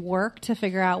takes work to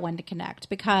figure out when to connect,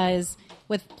 because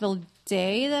with the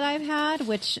day that I've had,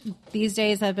 which these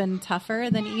days have been tougher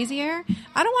than easier,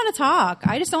 I don't want to talk.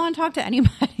 I just don't want to talk to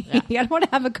anybody. I don't want to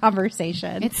have a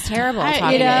conversation. It's terrible. I-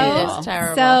 talking you to know, people. it's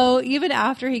terrible. So even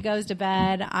after he goes to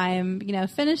bed, I'm,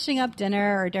 finishing up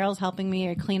dinner, or Daryl's helping me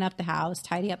or clean up the house,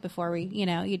 tidy up before we,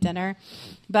 eat dinner.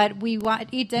 But we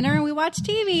eat dinner and we watch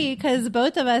TV because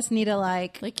both of us need to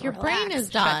Like your brain relax. is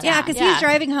done. Yeah, because he's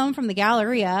driving home from the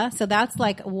Galleria, so that's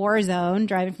like a war zone,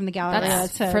 driving from the Galleria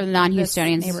That's to for the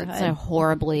non-Houstonians. this It's a neighborhood.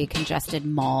 horribly congested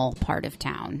mall part of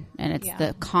town, and it's Yeah.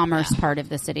 the commerce part of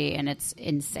the city, and it's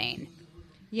insane.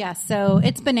 Yeah, so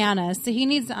it's bananas. So he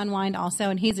needs to unwind also,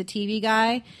 and he's a TV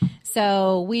guy.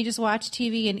 So we just watch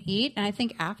TV and eat. And I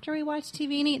think after we watch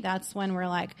TV and eat, that's when we're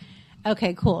like,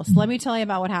 okay, cool. So let me tell you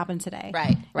about what happened today.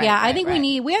 Right. Yeah, I think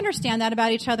we understand that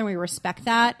about each other, and we respect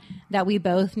that we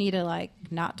both need to like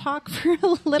not talk for a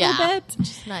little bit. Which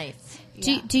is nice.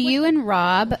 Do you and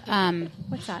Rob?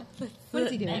 What's that? What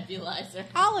is he doing? Nebulizer.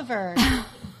 Oliver.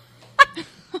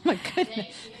 Oh my goodness.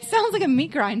 Sounds like a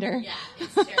meat grinder. Yeah,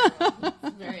 it's terrible.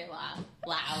 It's very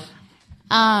loud.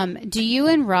 Do you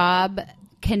and Rob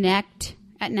connect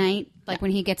at night, like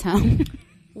when he gets home?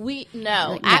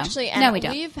 No, actually, and no, we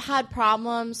don't. We've had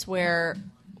problems where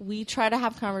we try to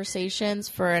have conversations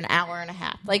for an hour and a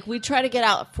half. Like, we try to get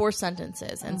out 4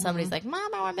 sentences, and somebody's like,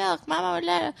 "Mama, I want milk. Mama, I want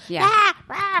milk." Yeah.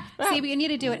 See, but you need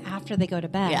to do it after they go to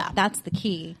bed. Yeah. That's the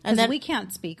key. And Because then- we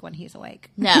can't speak when he's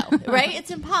awake. No, right? It's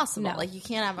impossible. No. Like, you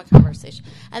can't have a conversation.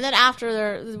 And then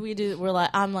after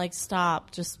I'm like,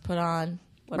 stop, just put on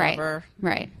whatever.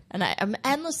 Right. And I'm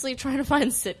endlessly trying to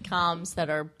find sitcoms that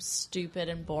are stupid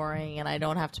and boring, and I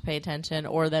don't have to pay attention.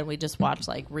 Or then we just watch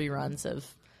like reruns of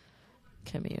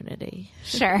Community.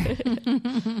 Sure.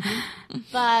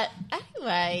 But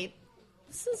anyway,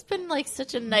 this has been like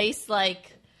such a nice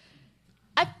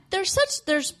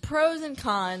there's pros and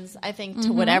cons, I think,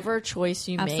 to whatever choice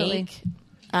you Absolutely. make.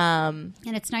 And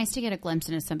it's nice to get a glimpse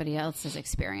into somebody else's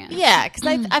experience. Yeah,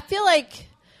 because I feel like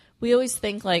we always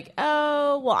think like,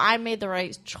 oh, well, I made the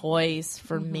right choice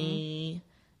for me.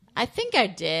 I think I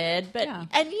did, but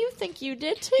and you think you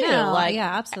did too. No, like,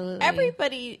 yeah, absolutely.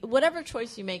 Everybody, whatever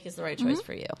choice you make is the right choice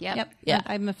for you. Yep. Yeah.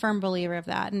 I'm a firm believer of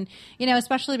that. And,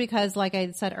 especially because, like I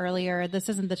said earlier, this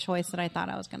isn't the choice that I thought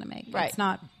I was going to make. Right. It's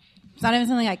not even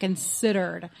something I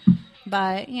considered.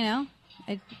 But,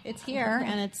 it's here,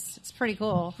 and it's pretty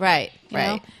cool. Right. You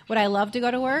know? Would I love to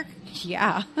go to work?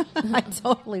 Yeah, I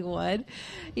totally would.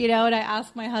 And I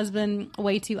ask my husband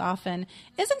way too often,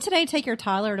 isn't today take your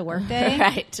toddler to work day?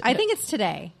 Right. I think it's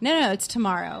today. No, it's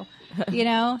tomorrow.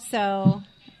 So...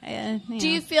 Do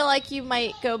you feel like you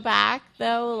might go back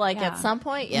though, like Yeah. at some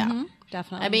point? Yeah.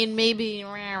 Definitely. I mean, maybe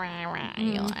you'll have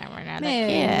another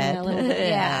Maybe kid. a little bit,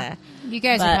 yeah. You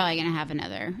guys But- are probably going to have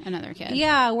another kid.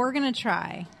 Yeah, we're going to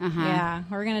try. Uh-huh. Yeah,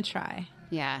 we're going to try.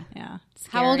 Yeah. Yeah.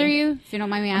 How old are Scary. you, if you don't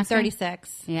mind me I'm asking?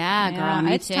 36. Yeah, girl,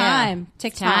 me it's too. time. It's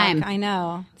TikTok. time. I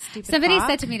know. Stupid Somebody clock.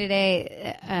 said to me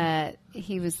today,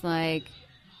 he was like,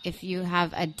 if you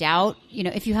have a doubt,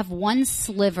 if you have one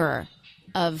sliver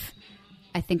of,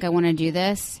 I think I want to do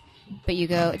this, but you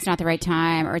go, it's not the right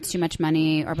time, or it's too much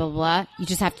money, or blah, blah, blah, you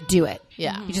just have to do it.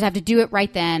 Yeah. You just have to do it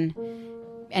right then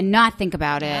and not think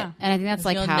about it. Yeah. And I think that's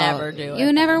like You'll how never do it.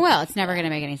 you never will. It's never going to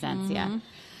make any sense. Yeah.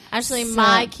 Actually, So-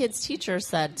 my kid's teacher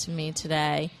said to me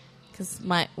today, because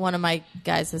one of my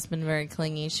guys has been very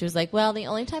clingy. She was like, "Well, the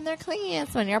only time they're clingy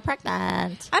is when you're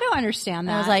pregnant." I don't understand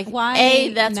that. I was like, why?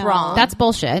 A, that's wrong. That's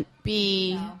bullshit.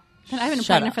 B, I've been Shut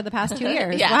pregnant up. for the past 2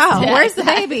 years. Yes, wow. yeah, Where's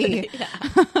exactly. the baby?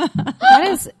 That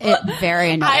is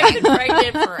very annoying. I've been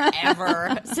pregnant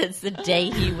forever since the day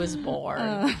he was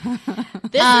born.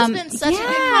 This has been such a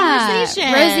good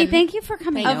conversation, Rosie, thank you for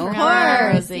coming Thank you over. for coming.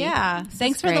 course. Rosie. Yeah.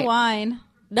 Thanks is for the great. wine.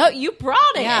 No, you brought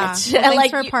it. Yeah. Well,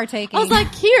 thanks for partaking. I was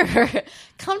like, here,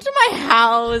 come to my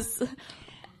house.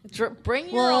 Bring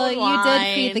your Well, own you wine.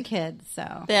 did feed the kids,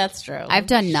 so. That's true. I've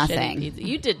done Shitty nothing. pizza.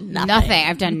 You did nothing. Nothing.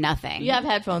 I've done nothing. You have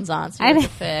headphones on, so I you're have-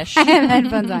 like a fish. I have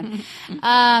headphones on.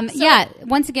 Yeah.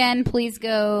 Once again, please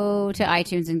go to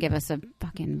iTunes and give us a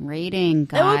fucking rating,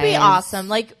 guys. That would be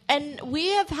awesome. And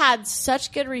we have had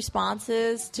such good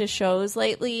responses to shows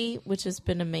lately, which has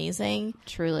been amazing.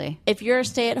 Truly. If you're a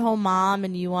stay-at-home mom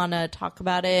and you want to talk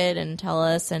about it and tell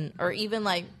us, or even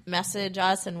message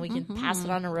us, and we can pass it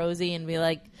on to Rosie and be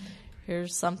like,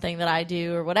 here's something that I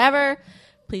do or whatever,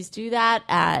 please do that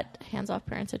at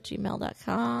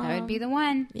handsoffparents@gmail.com. That would be the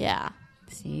one. Yeah.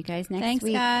 See you guys next Thanks,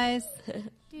 week. guys.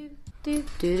 You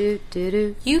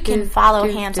can follow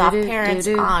Hands Off Parents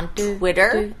on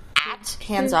Twitter at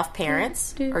Hands Off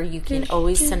Parents, or you can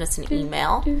always send us an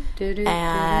email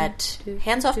at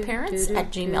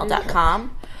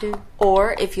handsoffparents@gmail.com.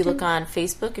 Or if you look on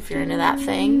Facebook, if you're into that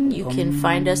thing, you can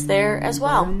find us there as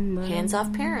well. Hands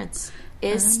Off Parents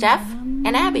is Steph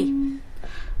and Abby.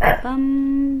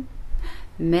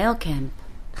 Mail camp.